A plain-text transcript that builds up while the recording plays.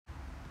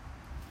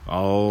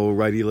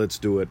Alrighty, let's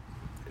do it.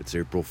 It's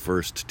April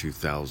 1st,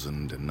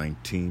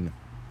 2019.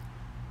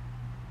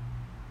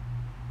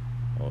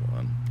 Hold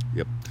on.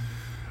 Yep.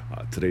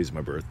 Today's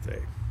my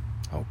birthday.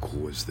 How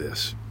cool is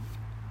this?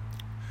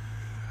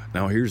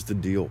 Now, here's the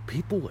deal.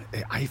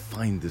 I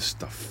find this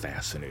stuff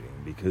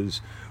fascinating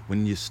because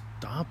when you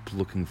stop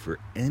looking for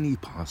any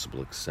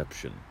possible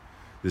exception,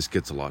 this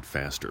gets a lot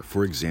faster.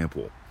 For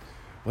example,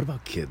 what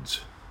about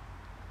kids?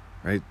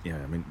 Right? Yeah,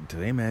 I mean, do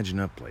they imagine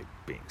like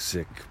being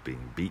sick,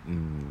 being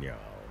beaten,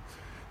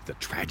 the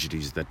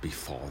tragedies that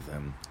befall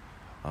them?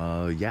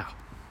 Yeah,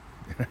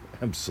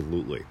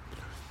 absolutely.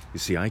 You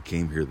see, I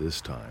came here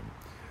this time,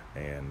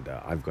 and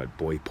I've got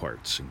boy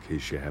parts, in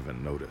case you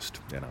haven't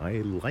noticed, and I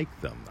like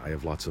them. I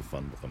have lots of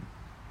fun with them.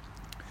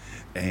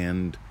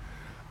 And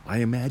I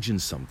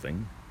imagined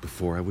something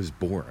before I was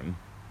born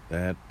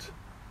that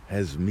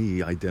has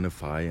me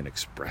identify and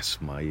express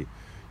my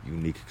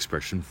unique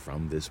expression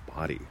from this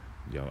body.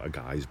 A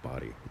guy's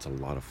body. It's a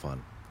lot of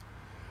fun.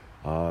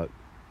 I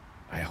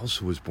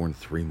also was born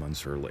 3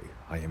 months early.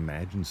 I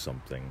imagined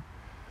something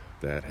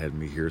that had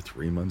me here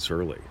 3 months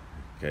early.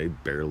 Okay,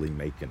 barely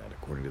making it,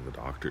 according to the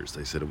doctors.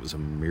 They said it was a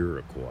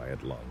miracle I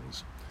had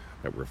lungs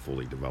that were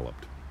fully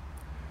developed.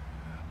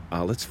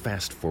 Let's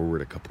fast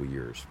forward a couple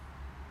years.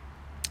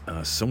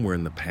 Somewhere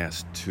in the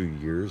past 2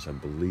 years, I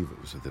believe it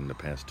was within the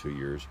past 2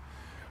 years,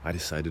 I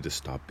decided to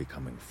stop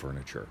becoming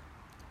furniture.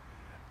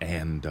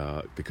 And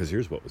because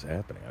here's what was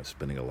happening. I was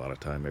spending a lot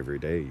of time every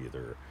day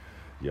either,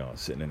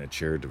 sitting in a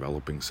chair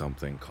developing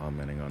something,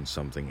 commenting on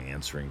something,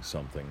 answering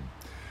something,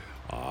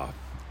 yada,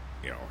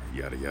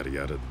 yada,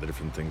 yada, the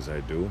different things I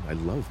do. I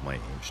love my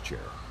Ames chair,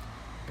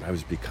 but I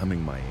was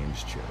becoming my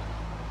Ames chair.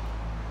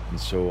 And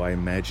so I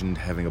imagined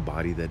having a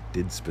body that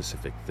did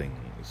specific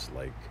things,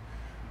 like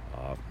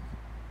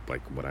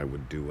what I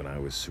would do when I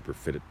was super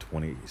fit at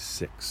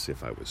 26.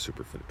 If I was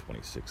super fit at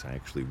 26, I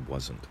actually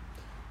wasn't.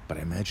 But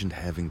I imagined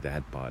having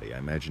that body. I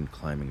imagined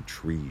climbing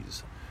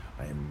trees.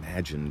 I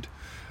imagined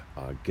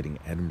getting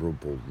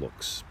admirable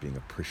looks, being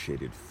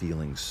appreciated,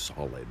 feeling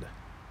solid.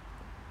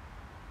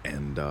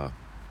 And so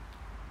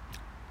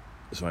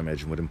I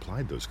imagined what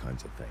implied those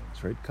kinds of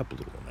things, right? A couple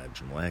little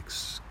imaginal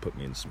acts put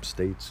me in some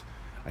states.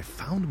 I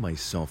found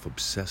myself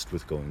obsessed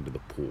with going to the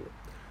pool.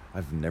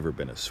 I've never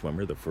been a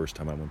swimmer. The first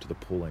time I went to the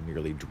pool, I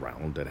nearly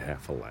drowned at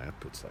half a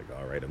lap. It's like,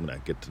 all right, I'm going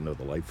to get to know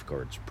the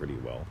lifeguards pretty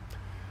well.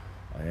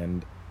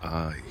 And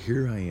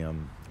here I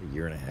am a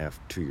year and a half,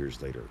 2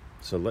 years later.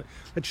 So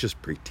let's just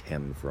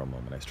pretend for a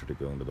moment I started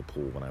going to the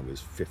pool when I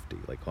was 50,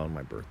 like on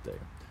my birthday.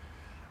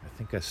 I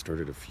think I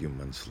started a few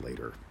months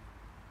later.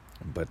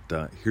 But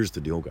here's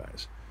the deal,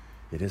 guys.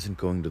 It isn't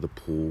going to the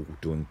pool,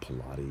 doing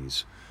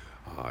Pilates,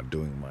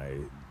 doing my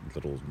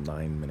little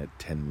 9-minute,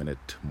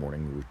 10-minute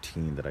morning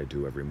routine that I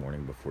do every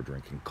morning before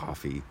drinking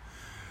coffee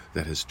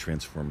that has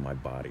transformed my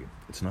body.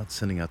 It's not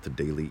sending out the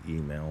daily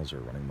emails or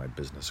running my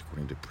business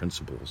according to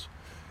principles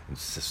and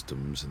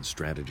systems and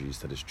strategies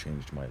that has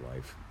changed my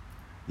life,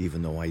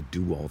 even though I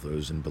do all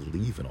those and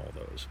believe in all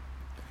those.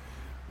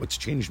 What's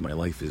changed my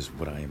life is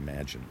what I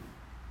imagine.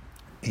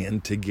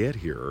 And to get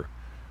here,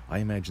 I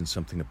imagined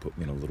something that put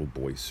me in a little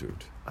boy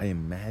suit. I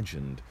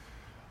imagined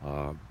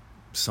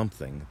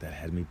something that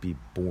had me be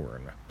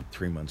born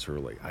 3 months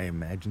early. I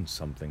imagined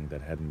something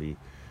that had me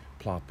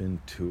plop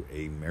into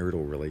a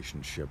marital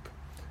relationship.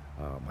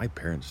 My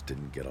parents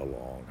didn't get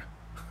along.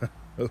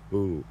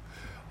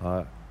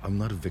 I'm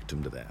not a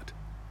victim to that.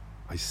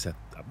 I set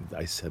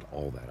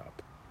all that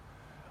up.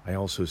 I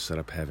also set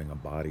up having a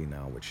body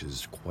now which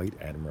is quite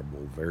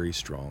admirable, very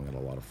strong, and a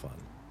lot of fun.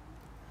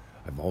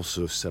 I've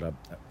also set up,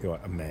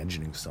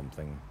 imagining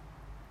something.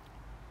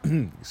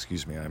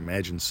 Excuse me. I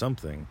imagined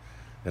something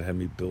that had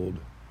me build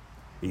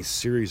a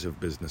series of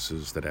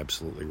businesses that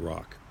absolutely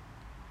rock.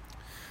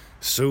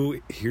 So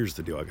here's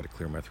the deal. I got to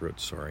clear my throat.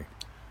 Sorry.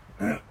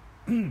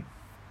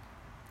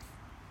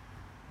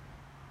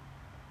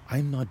 I'm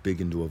not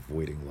big into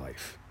avoiding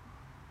life.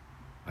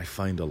 I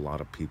find a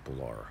lot of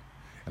people are.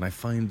 And I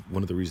find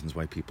one of the reasons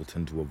why people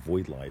tend to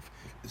avoid life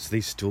is they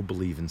still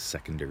believe in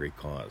secondary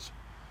cause.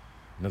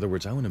 In other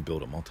words, I want to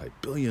build a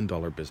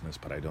multi-billion-dollar business,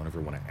 but I don't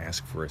ever want to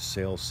ask for a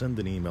sale, send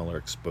an email, or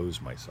expose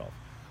myself.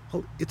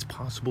 Well, it's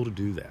possible to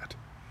do that,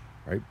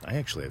 right? I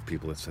actually have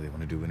people that say they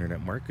want to do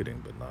internet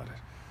marketing, but not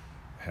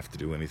have to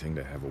do anything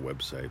to have a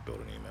website,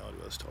 build an email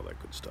list, all that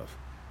good stuff.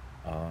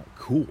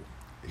 Cool.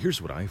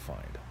 Here's what I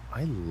find.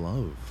 I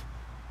love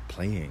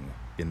playing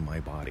in my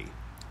body.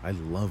 I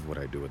love what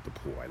I do at the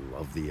pool. I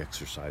love the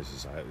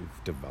exercises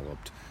I've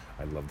developed.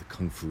 I love the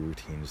kung fu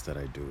routines that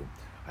I do.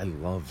 I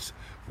love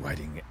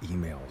writing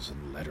emails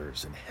and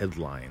letters and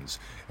headlines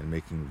and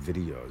making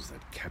videos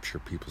that capture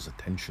people's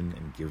attention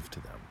and give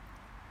to them.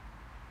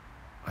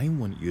 I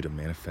want you to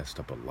manifest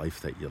up a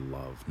life that you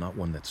love, not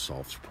one that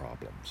solves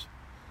problems.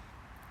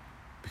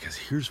 Because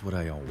here's what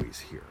I always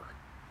hear.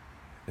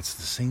 It's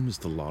the same as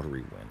the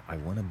lottery win. I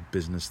want a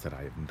business that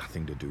I have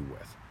nothing to do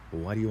with.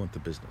 Well, why do you want the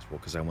business? Well,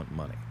 because I want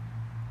money.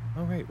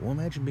 All right, well,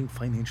 imagine being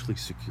financially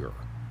secure.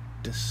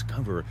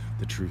 Discover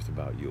the truth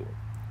about you.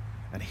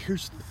 And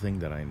here's the thing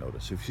that I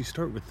notice. If you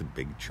start with the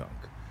big chunk,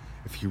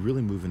 if you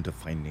really move into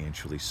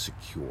financially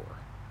secure,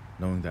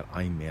 knowing that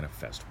I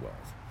manifest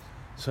wealth,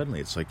 suddenly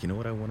it's like, you know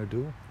what I want to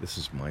do? This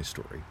is my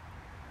story.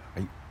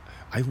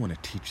 I want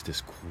to teach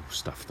this cool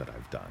stuff that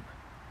I've done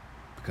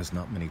because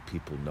not many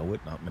people know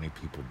it, not many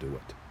people do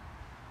it.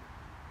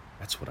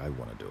 That's what I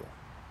want to do.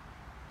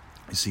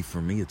 You see,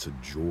 for me, it's a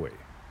joy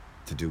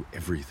to do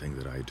everything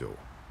that I do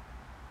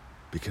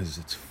because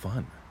it's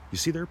fun. You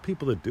see, there are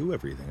people that do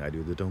everything I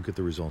do that don't get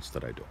the results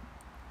that I do.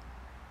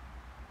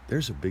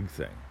 There's a big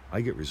thing.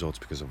 I get results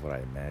because of what I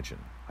imagine.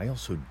 I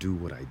also do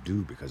what I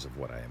do because of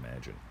what I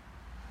imagine.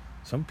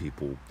 Some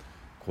people,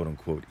 quote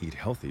unquote, eat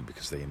healthy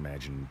because they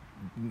imagine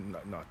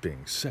not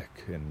being sick,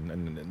 and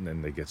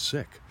then they get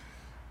sick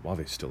while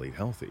they still eat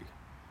healthy.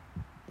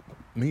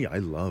 Me, I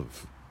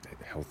love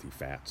healthy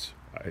fats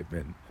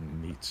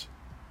and meats.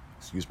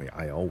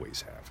 I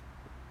always have.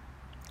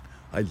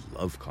 I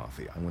love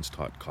coffee. I once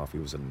thought coffee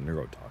was a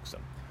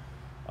neurotoxin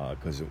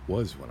because it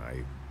was when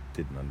I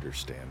didn't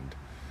understand.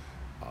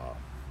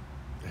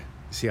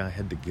 See, I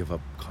had to give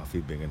up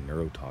coffee being a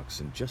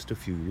neurotoxin just a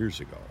few years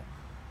ago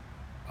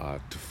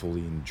to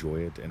fully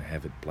enjoy it and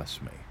have it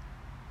bless me.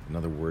 In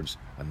other words,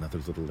 another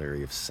little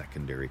area of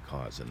secondary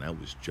cause, and that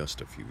was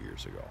just a few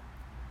years ago.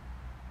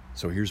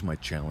 So here's my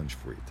challenge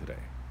for you today.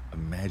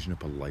 Imagine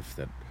up a life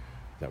that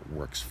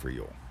works for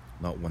you,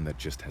 not one that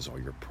just has all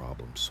your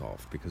problems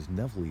solved. Because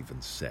Neville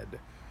even said,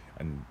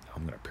 and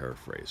I'm going to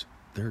paraphrase,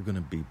 there are going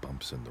to be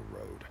bumps in the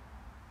road.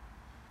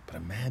 But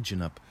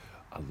imagine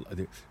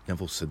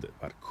Neville said that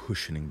about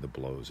cushioning the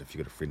blows. If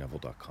you go to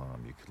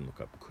freeneville.com, you can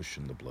look up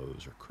cushion the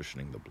blows or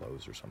cushioning the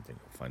blows or something.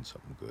 You'll find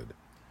something good.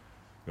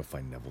 You'll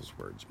find Neville's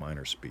words. Mine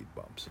are speed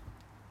bumps.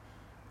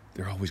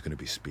 There are always going to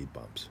be speed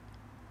bumps,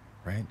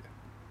 right?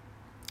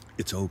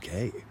 It's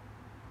okay.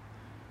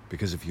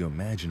 Because if you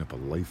imagine up a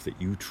life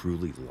that you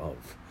truly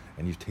love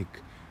and you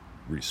take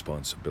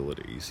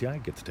responsibility. You see, I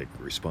get to take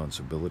the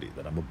responsibility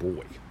that I'm a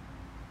boy,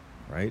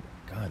 right?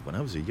 God, when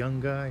I was a young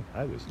guy,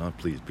 I was not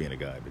pleased being a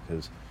guy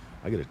because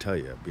I got to tell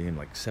you, being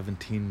like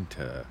 17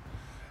 to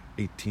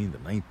 18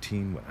 to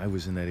 19, when I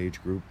was in that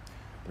age group,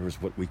 there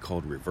was what we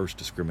called reverse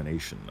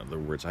discrimination. In other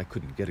words, I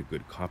couldn't get a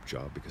good cop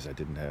job because I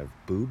didn't have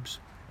boobs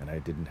and I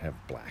didn't have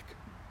black.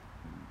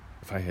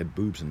 If I had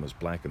boobs and was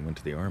black and went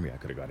to the Army, I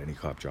could have got any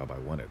cop job I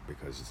wanted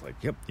because it's like,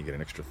 yep, you get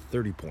an extra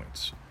 30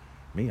 points.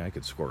 Me, I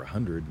could score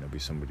 100 and there'd be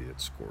somebody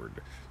that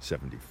scored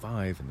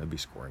 75 and they'd be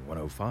scoring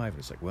 105. And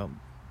it's like, well,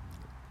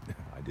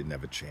 I didn't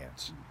have a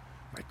chance.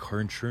 My car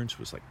insurance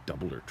was like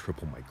double or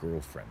triple my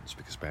girlfriend's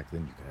because back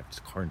then you could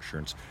have car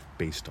insurance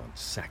based on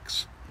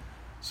sex.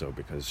 So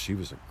because she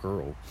was a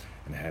girl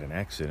and had an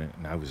accident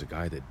and I was a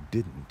guy that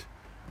didn't,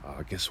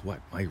 guess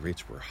what? My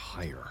rates were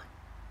higher.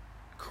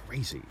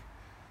 Crazy.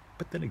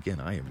 But then again,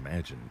 I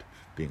imagined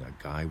being a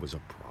guy was a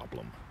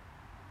problem.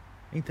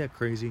 Ain't that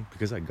crazy?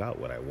 Because I got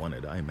what I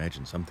wanted. I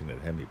imagined something that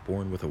had me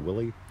born with a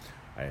willy.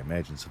 I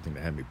imagined something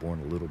that had me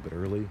born a little bit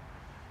early.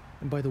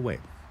 And by the way,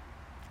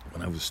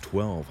 when I was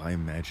 12, I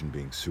imagined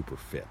being super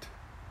fit.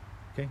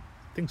 Okay?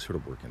 Things sort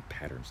of work in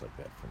patterns like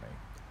that for me.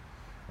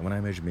 And when I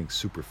imagined being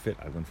super fit,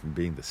 I went from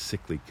being the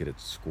sickly kid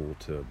at school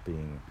to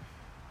being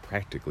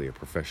practically a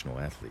professional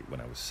athlete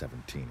when I was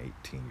 17,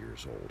 18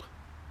 years old.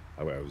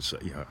 I was,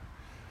 I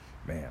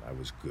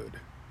was good.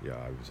 Yeah,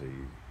 I was a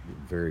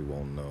very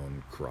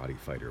well-known karate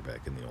fighter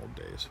back in the old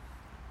days.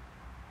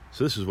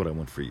 So this is what I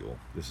want for you.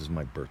 This is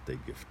my birthday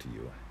gift to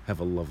you. Have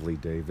a lovely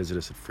day. Visit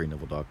us at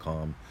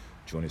freeneville.com.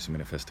 Join us at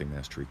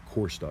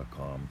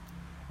manifestingmasterycourse.com.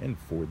 And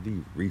for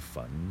the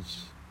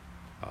refunds,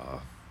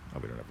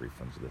 we don't have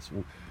refunds of this.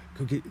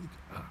 Go get.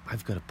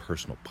 I've got a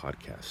personal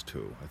podcast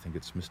too. I think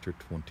it's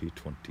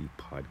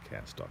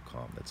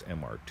Mr2020podcast.com. That's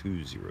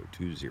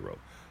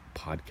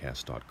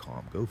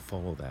MR2020podcast.com. Go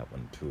follow that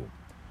one too.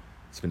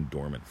 It's been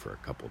dormant for a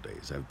couple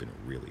days. I've been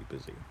really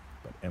busy.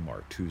 But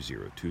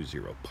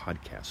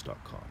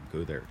MR2020podcast.com.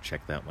 Go there,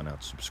 check that one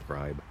out,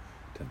 subscribe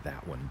to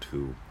that one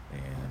too,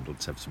 and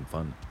let's have some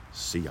fun.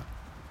 See ya.